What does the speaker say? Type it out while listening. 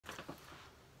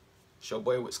It's your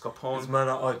boy Witz Capone. It's man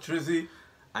at Trizzy.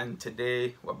 And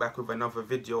today we're back with another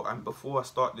video. And before I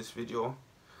start this video,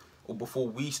 or before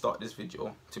we start this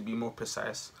video, to be more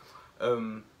precise,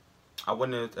 I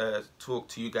want to talk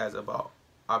to you guys about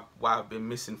why I've been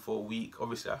missing for a week.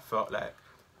 Obviously, I felt like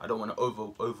I don't want to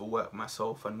overwork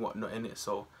myself and whatnot in it.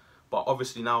 So, but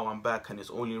obviously now I'm back, and it's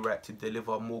only right to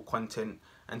deliver more content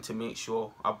and to make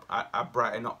sure I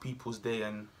brighten up people's day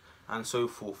and so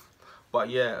forth. But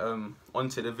yeah,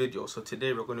 onto the video. So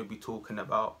today we're going to be talking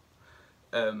about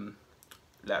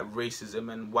like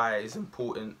racism and why it's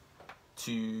important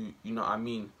to, you know what I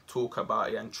mean, talk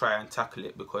about it and try and tackle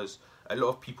it, because a lot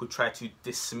of people try to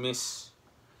dismiss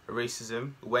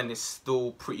racism when it's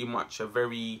still pretty much a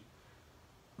very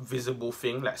visible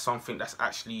thing, like something that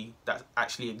actually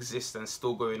exists and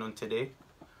still going on today.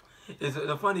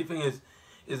 The funny thing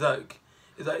is that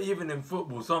even in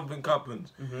football something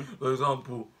happens. For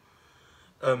example,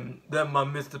 then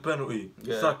man missed the penalty.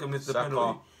 Yeah, Saka missed the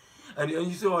penalty. And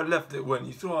you saw how left it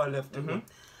went. Went.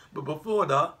 But before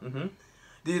that,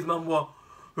 these men were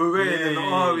hooray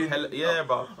R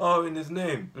in his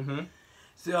name.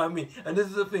 See what I mean? And this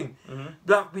is the thing.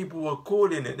 Black people were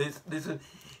calling it. They said,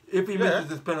 if he misses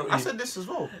this penalty, I said this as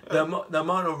well. The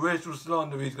amount of racial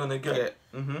slander he's gonna get.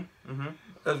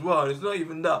 As well. It's not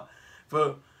even that.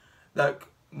 For like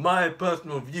my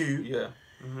personal view.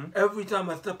 Every time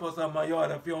I step outside my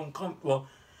yard, I feel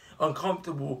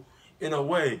uncomfortable in a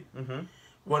way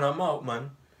when I'm out, man.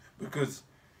 Because,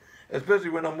 especially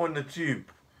when I'm on the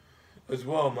tube as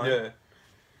well, man.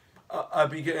 I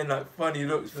be getting like funny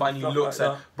looks.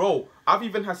 Bro, I've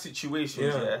even had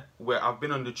situations where I've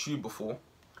been on the tube before,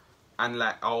 and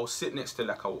like I'll sit next to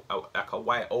like a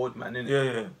white old man,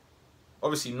 innit?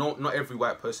 Obviously, not every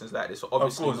white person's like this. So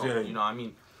obviously, of course, you know what I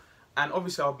mean. And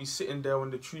obviously, I'll be sitting there on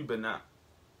the tube and that.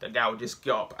 The guy will just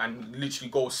get up and literally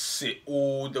go sit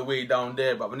all the way down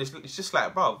there, bruv. And it's just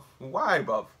like, bruv, why,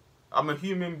 bruv? I'm a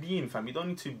human being, fam. You don't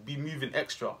need to be moving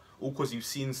extra all because you've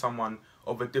seen someone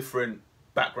of a different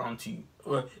background to you.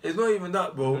 Well, it's not even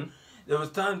that, bro. There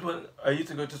was times when I used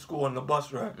to go to school on the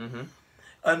bus, right?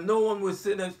 And no one would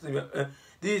sit next to me.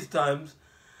 These times,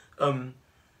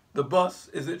 the bus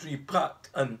is literally packed,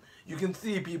 and you can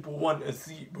see people want a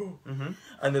seat, bro.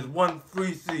 And there's one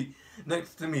free seat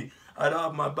next to me. I don't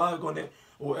have my bag on it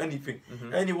or anything.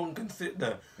 Anyone can sit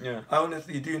there. I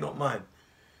honestly do not mind.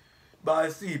 But I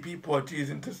see people are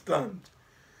choosing to stand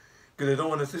because they don't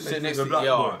want to sit next to the black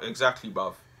boy. Exactly,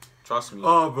 bruv. Trust me.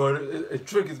 Oh, bro, it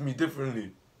triggers me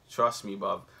differently. Trust me,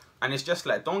 bruv. And it's just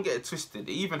like, don't get it twisted.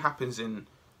 It even happens in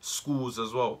schools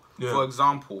as well. For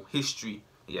example, history.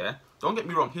 Don't get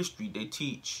me wrong. History, they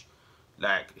teach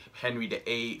like Henry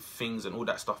VIII things and all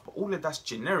that stuff, but all of that's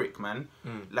generic, man.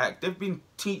 Like they've been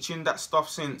teaching that stuff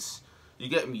since, you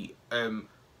get me,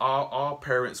 our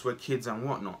parents were kids and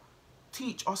whatnot.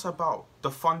 Teach us about the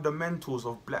fundamentals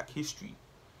of black history.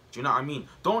 Do you know what I mean?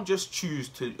 Don't just choose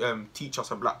to teach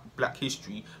us a black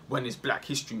history when it's Black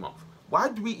History Month. Why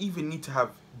do we even need to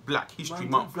have Black History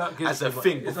Month as a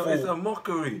thing it's a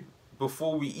mockery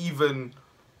before we even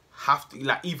have to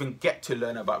like even get to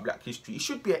learn about black history? It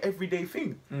should be an everyday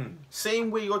thing. Same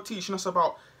way you're teaching us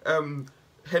about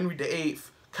Henry VIII,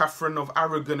 Catherine of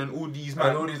Aragon, and all these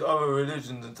and all these other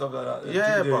religions and stuff like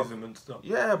that. Judaism and stuff.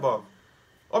 But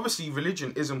obviously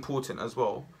religion is important as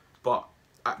well, but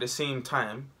at the same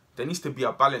time there needs to be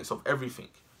a balance of everything.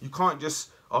 You can't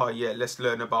just let's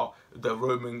learn about the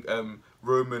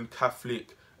Roman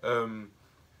Catholic,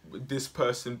 this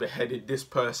person beheaded this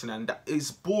person, and that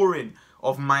is boring.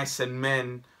 Of mice and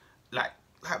men, like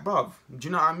bruv, do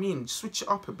you know what I mean? Switch it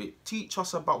up a bit. Teach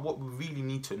us about what we really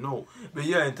need to know. But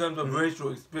yeah, in terms of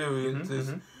racial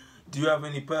experiences, do you have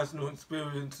any personal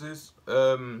experiences?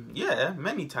 Yeah,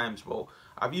 many times, bro.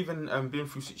 I've even been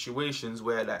through situations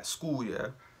where like school,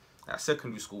 like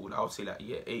secondary school, I would say like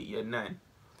year 8, year 9,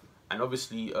 and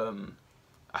obviously I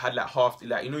had like half,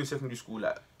 like, you know, in secondary school,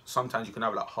 like sometimes you can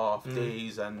have like half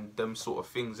days and them sort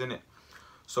of things, innit?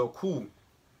 So cool.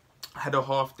 I had a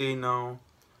half day now,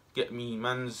 get me,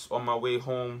 man's on my way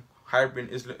home, Highbury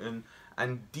and Islington,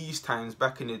 and these times,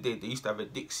 back in the day, they used to have a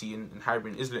Dixie in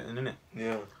Highbury and Islington,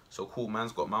 innit? So cool,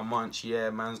 man's got my munch,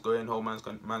 man's going home,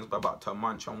 man's about to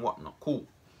munch and whatnot, cool.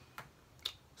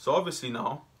 So obviously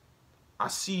now, I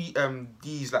see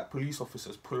these like police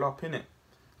officers pull up, innit?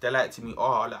 They're like to me,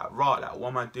 like, what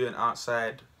am I doing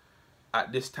outside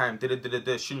at this time?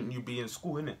 Shouldn't you be in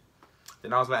school, innit?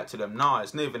 Then I was like to them, nah,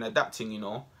 it's not even adapting, you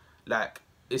know? Like,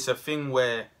 it's a thing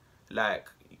where, like,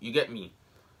 you get me?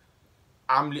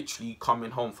 I'm literally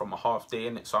coming home from a half day,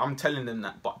 innit? So I'm telling them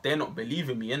that, but they're not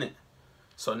believing me, innit?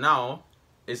 So now,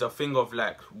 it's a thing of,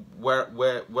 like, where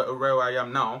I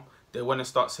am now, they want to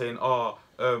start saying, oh,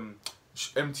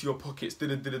 empty your pockets,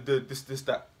 this,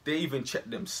 that. They even check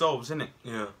themselves, innit?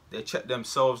 Yeah. They check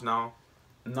themselves now,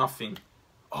 nothing.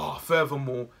 Oh,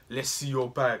 furthermore, let's see your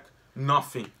bag,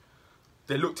 nothing.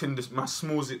 They looked in my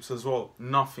small zips as well,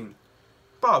 nothing.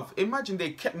 Bruv, imagine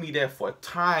they kept me there for a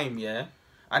time, yeah?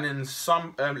 And then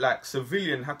some, like,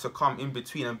 civilian had to come in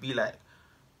between and be like,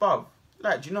 bruv,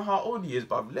 like, do you know how old he is,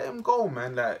 bruv? Let him go,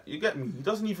 man. Like, you get me? He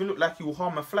doesn't even look like he will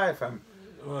harm a fly, fam.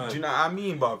 Right. Do you know what I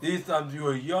mean, bruv? These times you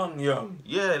were young.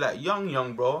 Yeah, like,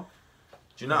 young, bro.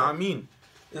 Do you know what I mean?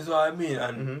 That's what I mean.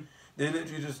 And they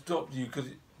literally just stopped you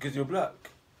because you're black.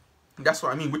 That's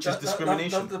what I mean, which is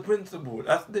discrimination. That's the principle.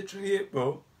 That's literally it,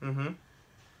 bro.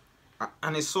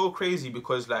 And it's so crazy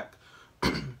because, like,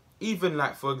 even,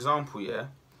 like, for example, yeah,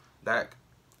 like,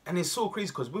 and it's so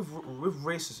crazy because with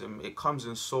racism, it comes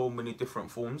in so many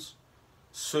different forms.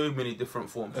 So many different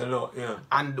forms. A lot, yeah.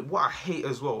 And what I hate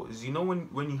as well is, you know,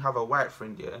 when you have a white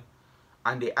friend, yeah,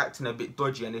 and they're acting a bit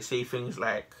dodgy and they say things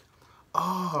like,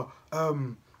 oh,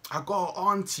 I got an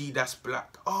auntie that's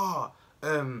black. Oh,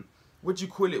 what do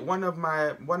you call it? One of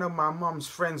my mum's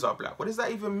friends are black. What does that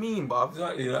even mean, bruv?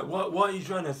 Exactly. Like, what are you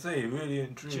trying to say, really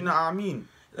and truly? Do you know what I mean?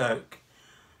 Like,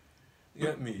 you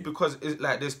get me? Because it's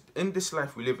like, there's, in this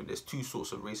life we live in, there's two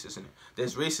sorts of racists, innit?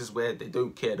 There's racists where they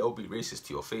don't care, they'll be racist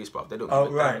to your face, bruv. They don't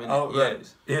give a damn, innit? Outright.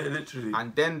 Yeah, literally.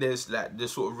 And then there's like the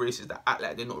sort of racists that act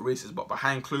like they're not racist, but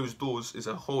behind closed doors is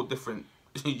a whole different.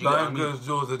 Behind closed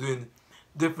doors are doing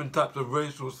different types of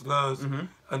racial slurs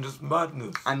and just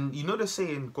madness. And you know the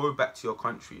saying, go back to your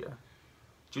country, yeah?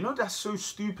 Do you know that's so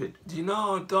stupid? Do you know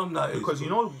how dumb that is? Because you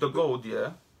know the gold,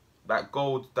 yeah? That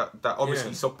gold that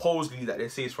obviously supposedly that they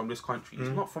say is from this country. It's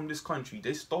not from this country.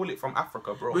 They stole it from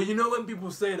Africa, bro. But you know when people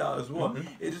say that as well,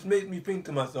 it just makes me think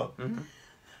to myself,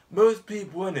 most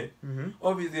people, innit?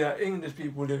 Obviously there are English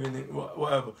people living in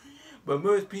whatever, but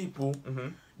most people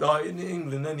that are in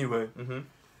England anyway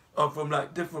are from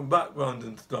like different backgrounds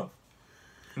and stuff.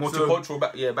 Multicultural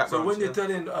backgrounds. So when you're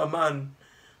telling a man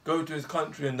go to his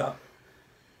country and that,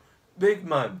 big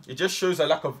man, it just shows a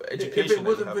lack of education. If it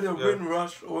wasn't for the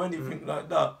Windrush or anything like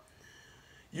that,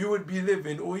 you would be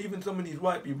living, or even some of these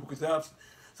white people, because they have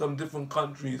some different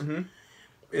countries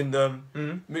in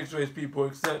them, mixed race people,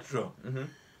 etc.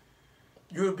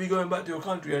 You would be going back to your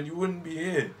country and you wouldn't be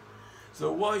here.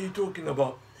 So what are you talking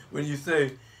about when you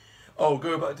say, oh,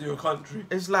 go back to your country?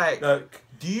 It's like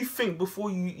do you think before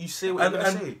you say what you're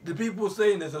going to say? The people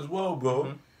saying this as well,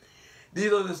 bro,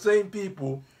 these are the same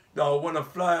people that want to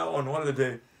fly out on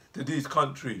holiday to these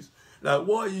countries. Like,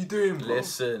 what are you doing, bro?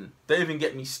 Listen, don't even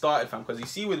get me started, fam, because you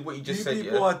see with what you just said,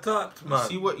 people are tapped, man.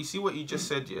 You see what you just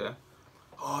said, yeah?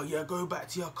 Oh, yeah, go back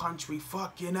to your country,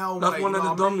 fucking hell, That's mate, one of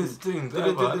the dumbest things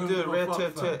ever.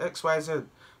 XYZ.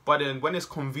 But then when it's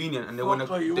convenient and they want to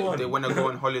go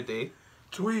on holiday,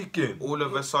 tweaking. All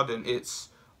of a sudden it's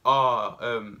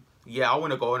yeah, I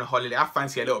want to go on a holiday. I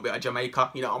fancy a little bit of Jamaica.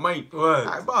 You know what I mean? Right.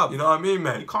 Like, bruv, you know what I mean,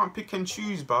 man? You can't pick and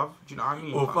choose, bruv. Do you know what I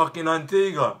mean? Or fucking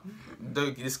Antigua.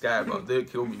 This guy, bruv. Don't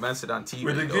kill me. Man said Antigua.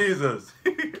 With the geezers.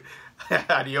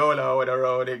 Adiola or the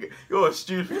road. You're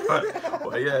stupid.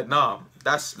 But yeah, nah.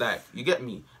 That's like, you get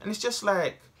me? And it's just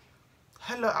like,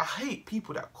 hella, I hate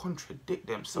people that contradict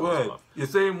themselves. Right. You're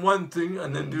saying one thing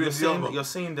and then doing the other. You're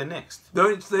saying the next.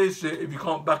 Don't say shit if you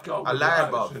can't back it up with lie,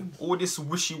 bruv. All this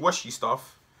wishy-washy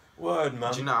stuff. Word,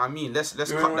 man. Do you know what I mean? Let's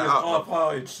cut that out.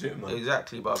 Half-hearted shit, man.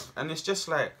 Exactly, bruv. And it's just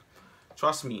like,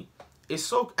 trust me, it's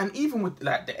so. And even with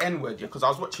like the N-word, yeah, because I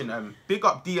was watching Big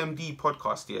Up DMD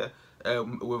podcast, yeah,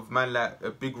 with man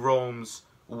like Big Rome's,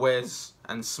 Wes,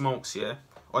 and Smokes, yeah.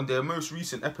 On their most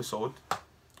recent episode,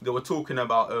 they were talking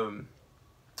about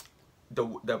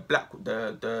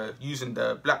the using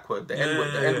the black word, the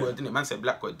N-word, the N-word, didn't it? Man said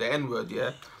black word, the N-word,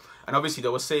 yeah. And obviously they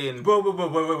were saying,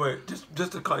 wait.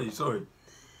 Just to cut you, sorry.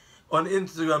 On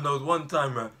Instagram, there was one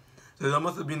time, right? So there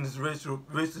must have been this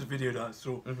racist video that I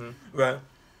saw, right?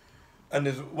 And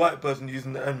there's a white person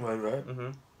using the N-word,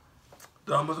 right?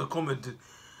 So I must have commented,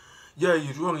 yeah,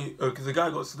 you're wrong, because the guy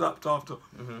got slapped after,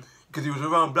 because he was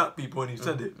around black people and he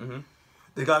said it.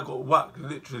 The guy got whacked,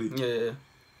 literally. Yeah.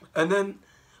 And then,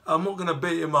 I'm not going to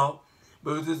bait him out,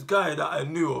 but it was this guy that I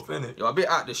knew of, innit? You're a bit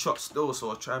out the shot still, so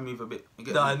I'll try and move a bit.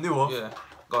 I knew of. Yeah.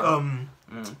 Go on.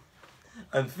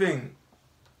 And thing,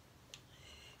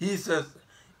 he says,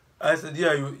 I said,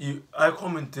 yeah, I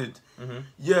commented,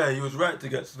 yeah, he was right to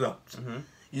get slapped.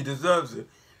 He deserves it.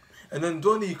 And then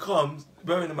Donnie comes,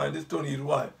 bearing in mind this Donnie is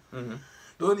white.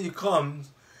 Donnie comes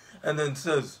and then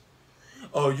says,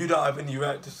 oh, you don't have any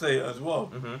right to say it as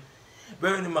well.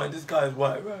 Bearing in mind this guy is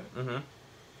white, right?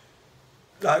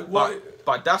 Like what?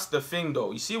 But that's the thing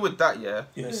though. You see with that, yeah.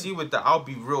 Yeah. You see with that, I'll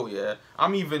be real, yeah.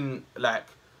 I'm even like,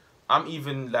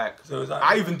 So it's like,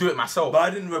 I even do it myself. But I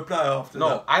didn't reply after that.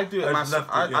 No, I do it just myself.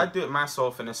 left it, I do it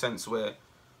myself in a sense where,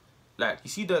 like, you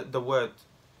see the word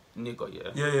nigger,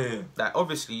 yeah. Yeah. Like,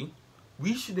 obviously,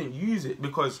 we shouldn't use it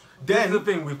because This then is the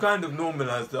thing, we've kind of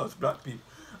normalised us black people,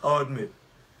 I'll admit.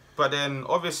 But then,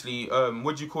 obviously,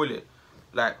 what do you call it?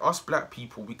 Like, us black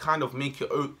people, we kind of make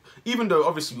it... Even though,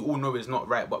 obviously, we all know it's not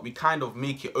right, but we kind of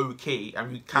make it okay,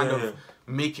 and we kind of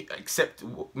make it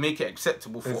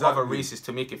acceptable for other races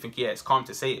to make it think, yeah, it's calm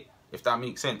to say it, if that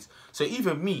makes sense. So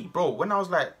even me, bro, when I was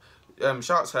like...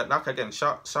 shouts out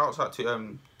to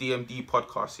DMD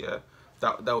podcast, yeah?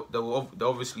 They're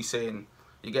obviously saying,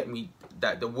 you get me,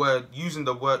 that using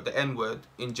the N-word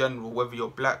in general, whether you're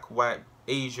black, white,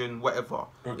 Asian, whatever,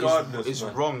 regardless, it's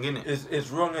wrong, innit?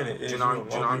 It's wrong, innit? Do you know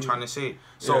what I'm trying to say?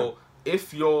 So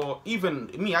if you're,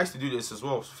 even me, I used to do this as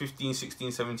well, 15,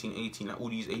 16, 17, 18, like all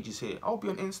these ages here, I'll be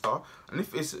on Insta, and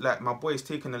if it's like my boy's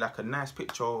taking like a nice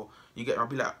picture, you get, I'll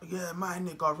be like, yeah, my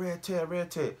nigga, rare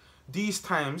tear. These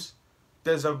times,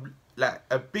 there's a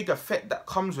big effect that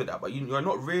comes with that, but you're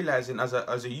not realizing as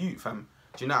a youth, fam.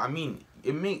 Do you know what I mean?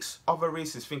 It makes other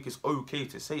races think it's okay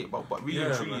to say it, but really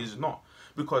and truly it's not.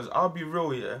 Because I'll be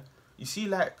real, yeah. You see,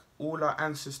 like all our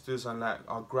ancestors and like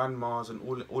our grandmas and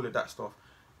all of that stuff.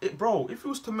 Bro, if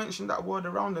you was to mention that word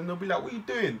around them, they'll be like, "What are you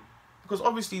doing?" Because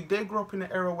obviously they grew up in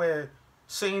an era where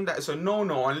saying that it's a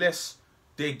no-no unless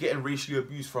they're getting racially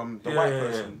abused from the white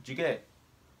person. Do you get it?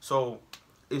 So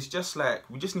it's just like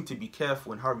we just need to be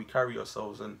careful in how we carry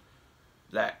ourselves and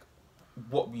like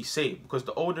what we say. Because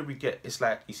the older we get, it's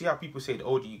like, you see how people say the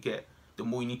older you get, the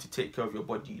more you need to take care of your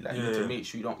body. Like you need to make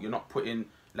sure you're not putting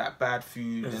like bad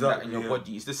food and that in your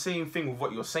body. It's the same thing with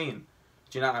what you're saying.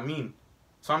 Do you know what I mean?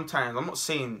 Sometimes I'm not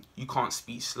saying you can't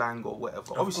speak slang or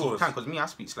whatever. Obviously you can, because me, I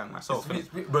speak slang myself.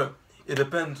 But it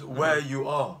depends where you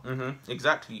are.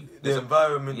 Exactly. The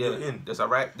environment you're in. There's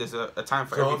a time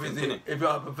for everything. Obviously, if you're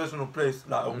at a professional place,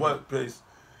 like a workplace,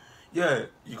 you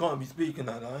can't be speaking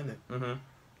like that, innit?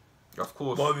 Of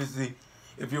course. But obviously,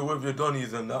 if you're with your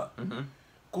donnies and that,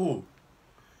 cool.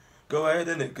 Go ahead,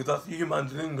 innit? Because that's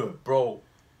human lingo. Bro,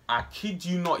 I kid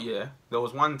you not, yeah. There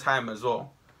was one time as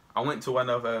well. I went to one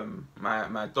of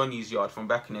my Donny's yard from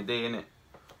back in the day, innit?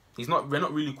 We're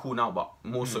not really cool now, but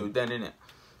more so then, innit?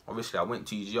 Obviously, I went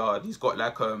to his yard. He's got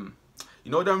like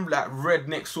you know them like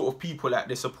redneck sort of people, like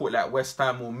they support like West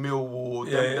Ham or Millwall,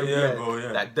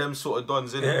 bro, like them sort of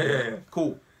dons, innit? Yeah.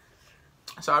 Cool.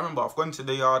 So I remember I've gone to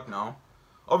the yard now.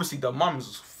 Obviously the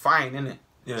mum's fine, innit?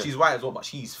 Yeah. She's white as well, but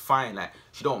she's fine. Like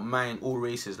she don't mind all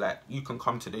races. Like you can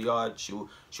come to the yard, she'll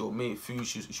make food.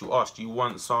 She'll ask, do you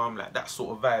want some? Like that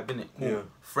sort of vibe, innit? Cool,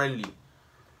 friendly.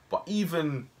 But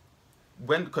even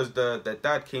because the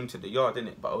dad came to the yard,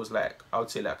 innit? But it was like, I would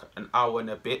say like an hour and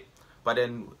a bit. But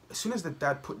then as soon as the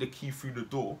dad put the key through the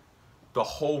door, the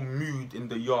whole mood in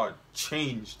the yard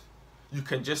changed. You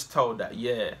can just tell that,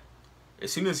 yeah,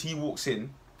 as soon as he walks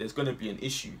in, there's gonna be an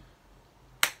issue.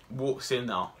 Walks in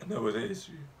now. And there was an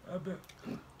issue, I bet.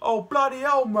 Oh, bloody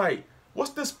hell, mate.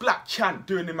 What's this black chant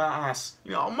doing in my ass?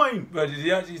 You know what I mean? But did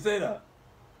he actually say that?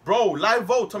 Bro, live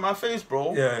vote to my face,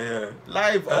 bro. Yeah.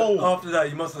 Live vote. After that,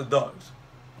 you must have ducked.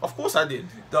 Of course I did.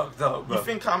 Ducked out, bro. You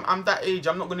think I'm that age,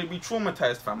 I'm not going to be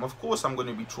traumatized, fam? Of course I'm going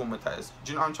to be traumatized.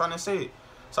 Do you know what I'm trying to say?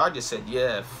 So I just said,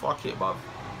 yeah, fuck it, bruv.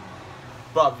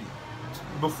 Bruv,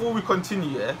 before we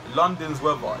continue, London's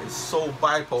weather is so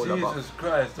bipolar, bruv. Jesus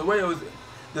Christ. The way it was...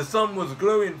 The sun was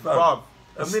glowing, fam. Bruv,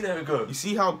 a minute ago. You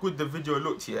see how good the video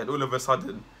looked here, and all of a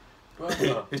sudden,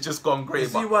 it's just gone grey.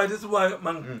 This is why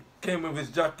man came with his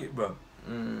jacket, bro.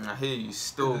 I hear you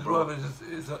still, bro. I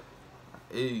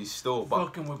hear you still, but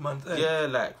fucking with man's head. Yeah,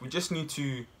 like we just need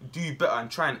to do better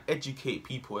and try and educate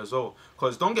people as well.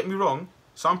 Because don't get me wrong,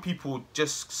 some people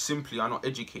just simply are not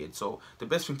educated. So the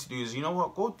best thing to do is, you know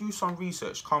what, go do some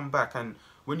research, come back, and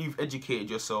when you've educated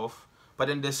yourself. But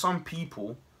then there's some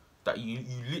people that you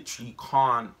literally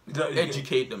can't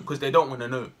educate them because they don't want to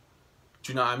know.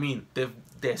 Do you know what I mean?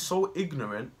 They're so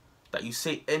ignorant that you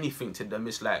say anything to them,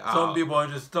 it's like... Some people are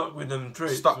just stuck with them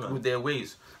traits. Stuck with their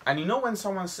ways. And you know when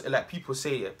people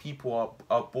say people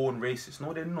are born racist?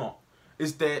 No, they're not.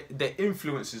 It's their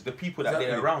influences, the people that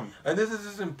they're around. And this is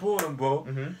just important, bro.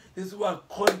 This is why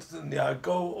constantly I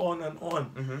go on and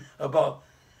on about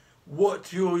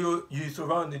what you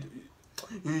surrounded...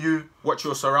 what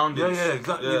you're surrounded. Yeah,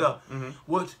 exactly that.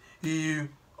 What you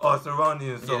are surrounding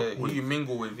yourself with. Who you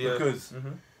mingle with, Because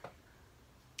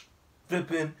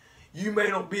flipping, you may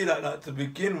not be like that to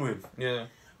begin with. Yeah.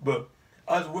 But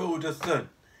as Will just said,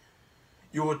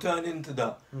 you will turn into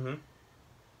that.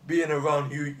 being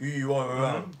around who you are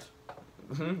around.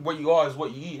 What you are is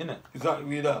what you eat, innit?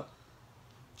 Exactly that.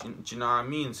 Do you know what I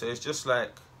mean? So it's just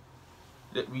like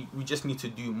that we just need to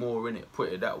do more in it,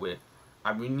 put it that way.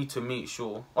 And we need to make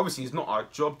sure, obviously it's not our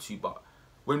job to, but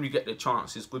when we get the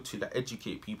chance, it's good to like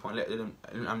educate people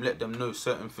and let them know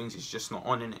certain things it's just not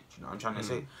on in it. You know what I'm trying to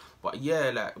say? But yeah,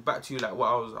 like back to like what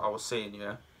I was saying,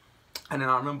 yeah. And then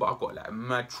I remember I got like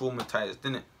mad traumatized,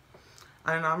 didn't it?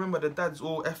 And then I remember the dad's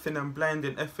all effing and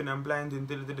blinding.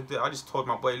 I just told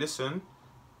my boy, listen,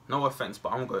 no offense,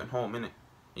 but I'm going home, innit?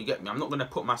 You get me? I'm not gonna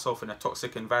put myself in a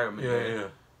toxic environment. Yeah.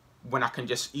 When I can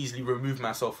just easily remove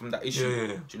myself from that issue. Yeah.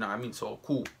 Do you know what I mean? So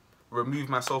cool. Remove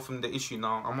myself from the issue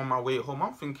now. I'm on my way home.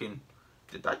 I'm thinking,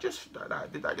 did that just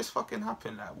fucking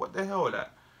happen? Like, what the hell? Like,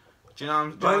 do you know what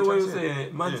I'm By the way, saying? saying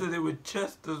it, man said it with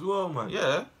chest as well, man.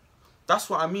 Yeah. That's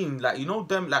what I mean. Like, you know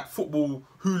them like football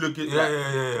hooligans.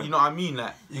 Yeah. You know what I mean?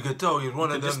 Like, you can tell he's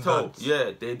one of them. just tell.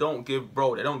 Yeah, they don't give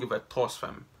a toss,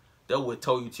 fam. They will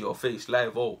tell you to your face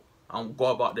live, and go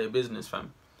about their business,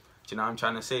 fam. Do you know what I'm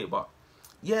trying to say? But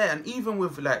yeah, and even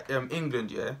with like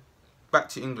England, yeah, back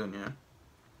to England, yeah,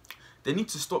 they need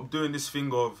to stop doing this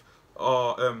thing of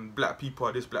black people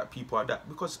are this, black people are that,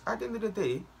 because at the end of the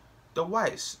day, the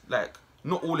whites, like,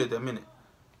 not all of them, innit,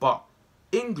 but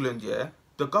England, yeah,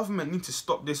 the government need to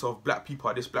stop this of black people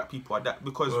are this, black people are that,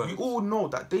 because we all know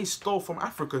that they stole from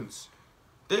Africans.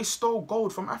 They stole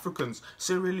gold from Africans.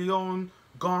 Sierra Leone,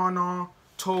 Ghana,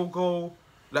 Togo,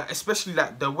 like, especially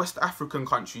like the West African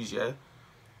countries, yeah,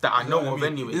 that I know of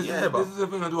anyway. This is the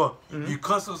thing as well. You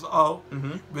cuss us out,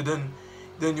 but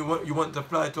then you want to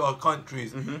fly to our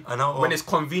countries and when it's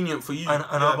convenient for you and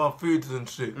have our foods and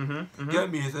shit.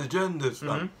 Get me? It's agendas,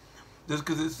 fam. Just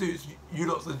because it suits you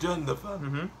lot's agenda,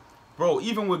 fam. Bro,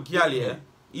 even with Gyal, yeah,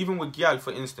 even with Gyal,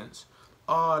 for instance,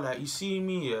 like, you see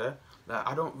me, yeah, like,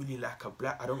 I don't really like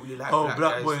black black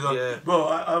guys. boys. Yeah. Bro,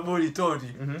 I've already told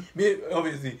you.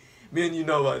 Me and you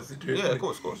know what the situation. Yeah, of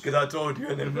course. Because I told you,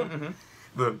 innit?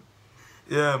 But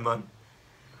yeah, man.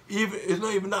 It's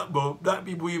not even that, bro. Black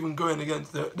people even going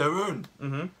against their own.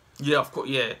 Yeah, of course.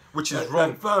 Yeah, which is wrong.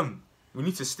 Like, fam, we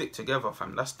need to stick together,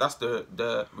 fam. That's the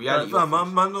reality. Like, fam,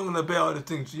 I'm not gonna bear out the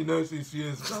things. She knows who she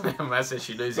is, fam. Man said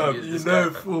she knows fam, who you know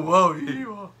full well who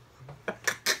you are.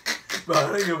 But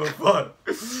I don't give a fuck.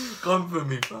 Come for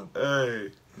me, fam.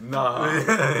 Hey, nah.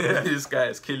 This guy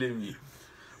is killing me.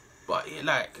 But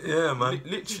yeah, man.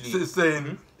 Literally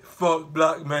saying fuck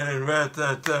black men and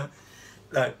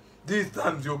like, these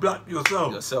times you're black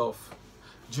yourself.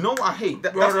 Do you know what I hate?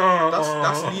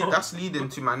 That's leading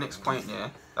to my next point, yeah.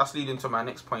 That's leading to my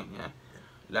next point, yeah.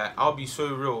 Like, I'll be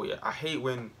so real, yeah. I hate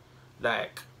when,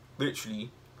 like,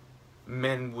 literally,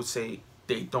 men will say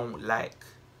they don't like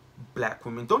black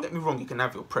women. Don't get me wrong, you can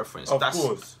have your preference. Of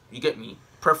course. You get me?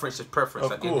 Preference is preference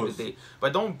Of at the end of the day.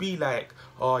 But don't be like,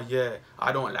 oh yeah,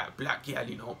 I don't like black girl,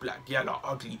 you know, black girl are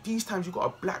ugly. These times you got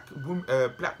a black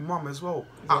mum as well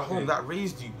at home that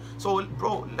raised you. So,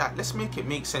 bro, like, let's make it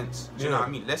make sense. Do you know what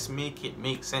I mean? Let's make it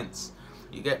make sense.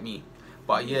 You get me?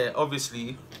 But yeah,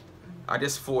 obviously, I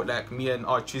just thought like me and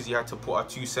our Chizzy had to put our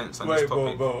 2 cents on this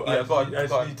topic. Bro. Yeah, go on.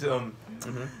 I need to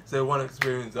say one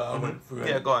experience that I went through.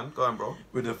 Yeah, go on, bro.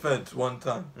 With the feds one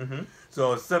time. So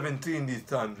I was 17 these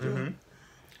times.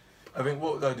 I think,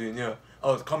 what was I doing? Yeah,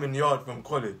 I was coming yard from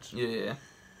college. Yeah.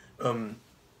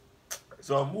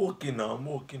 So I'm walking now.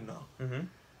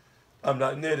 I'm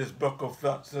like near this block of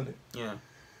flats, innit? Yeah.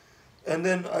 And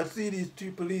then I see these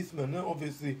 2 policemen. And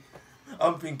obviously,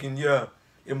 I'm thinking, yeah,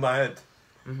 in my head,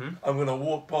 I'm gonna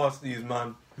walk past these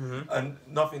man, and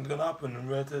nothing's gonna happen,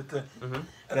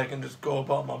 and I can just go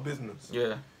about my business.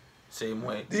 Yeah. Same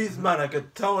way. These man, I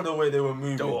could tell the way they were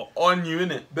moving. They were on you,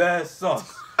 innit? Bare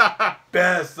sauce.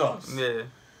 Bare sauce. Yeah.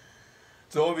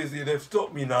 So obviously they've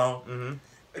stopped me now.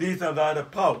 These times I had a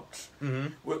pouch.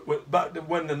 Back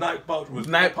when the night pouch was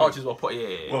night popping, pouches were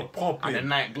popping. And the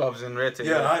night gloves and red tape.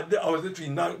 Yeah, I was literally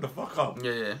night the fuck up.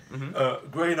 Yeah.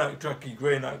 Grey night trackie,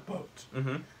 grey night pouch.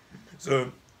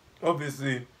 So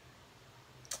obviously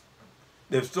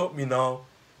they've stopped me now.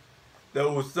 They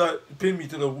all pinned me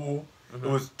to the wall. There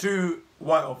was 2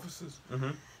 white officers.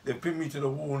 They pinned me to the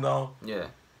wall now. Yeah.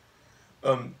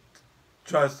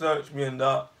 Try to search me and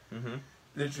that.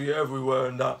 Literally everywhere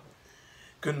and that.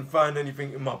 Couldn't find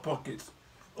anything in my pockets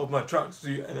of my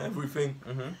tracksuit and everything.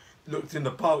 Looked in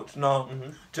the pouch now.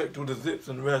 Checked all the zips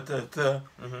and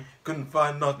couldn't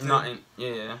find nothing.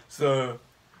 Yeah. So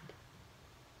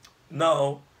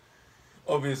now,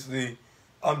 obviously,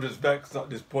 I'm just vexed at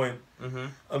this point.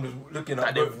 I'm just looking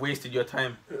at they've wasted your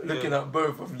time. Looking at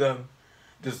both of them,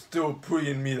 just still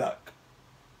preying me like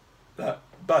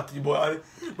batty boy.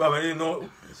 But I didn't know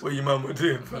what your man was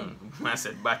doing, fam. Man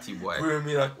said batty boy. Throwing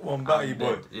me like one batty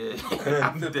boy. Yeah.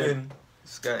 And then flipping.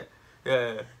 Sky.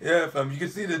 Yeah. Yeah, fam. You can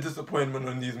see the disappointment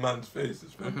on these man's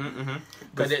faces, fam.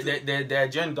 But their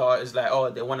agenda is like, oh,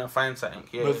 they want to find something.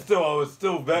 Yeah. But still, I was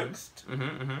still vexed.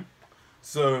 Mm-hmm.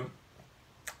 So,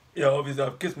 yeah, obviously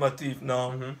I've kissed my teeth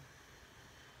now.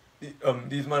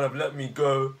 These men have let me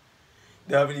go.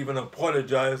 They haven't even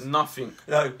apologized. Nothing.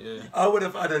 Like, Yeah. I would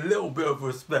have had a little bit of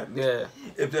respect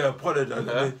if they apologized.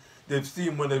 Uh-huh. They've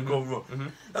seen when they've gone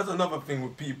wrong. That's another thing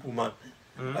with people, man.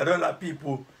 I don't like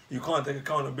people, you can't take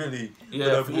accountability for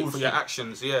their for bullshit. your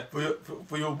actions, yeah.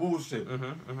 For your bullshit.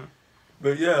 Mm-hmm.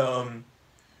 But yeah,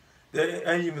 they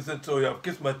ain't even said sorry. I've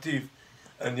kissed my teeth,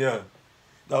 and yeah,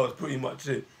 that was pretty much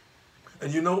it.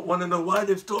 And you know, want to know why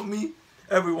they've stopped me?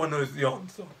 Everyone knows the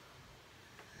answer.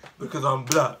 Because I'm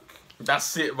black.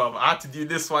 That's it, bro. I had to do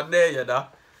this one there, you know.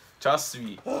 Trust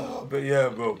me. But yeah,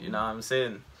 bro. You know what I'm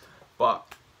saying? But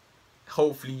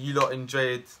hopefully you lot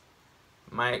enjoyed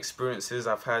my experiences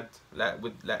I've had, like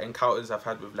with like encounters I've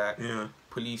had with like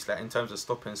police, like in terms of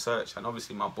stop and search, and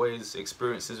obviously my boys'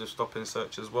 experiences with stop and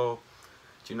search as well.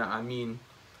 Do you know what I mean?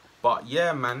 But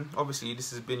yeah, man, obviously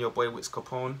this has been your boy Wits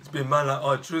Capone. It's been man like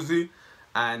Trizzy.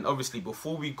 And obviously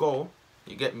before we go,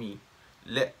 you get me,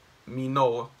 let me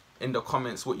know in the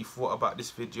comments what you thought about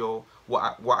this video,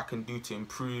 what I can do to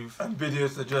improve. And video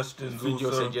suggestions.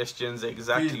 Suggestions,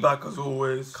 exactly. Feedback as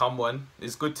always. Come on,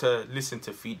 it's good to listen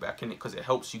to feedback, innit? Because it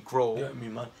helps you grow. Get me,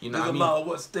 man. You know Doesn't what I mean? matter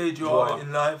what stage you are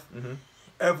in life.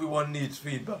 Everyone needs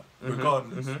feedback,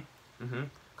 regardless.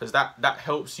 Because that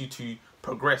helps you to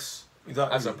progress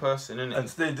as a person, innit? And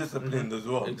stay disciplined as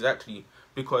well. Exactly.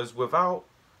 Because without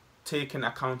taking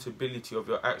accountability of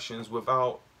your actions,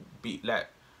 without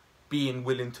being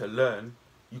willing to learn,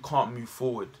 you can't move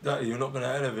forward. You're not gonna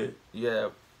elevate. Yeah,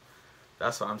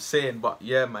 that's what I'm saying. But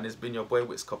yeah, man, it's been your boy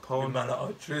Wits Capone. Man,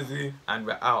 Trizzy. And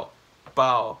we're out.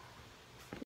 Bow.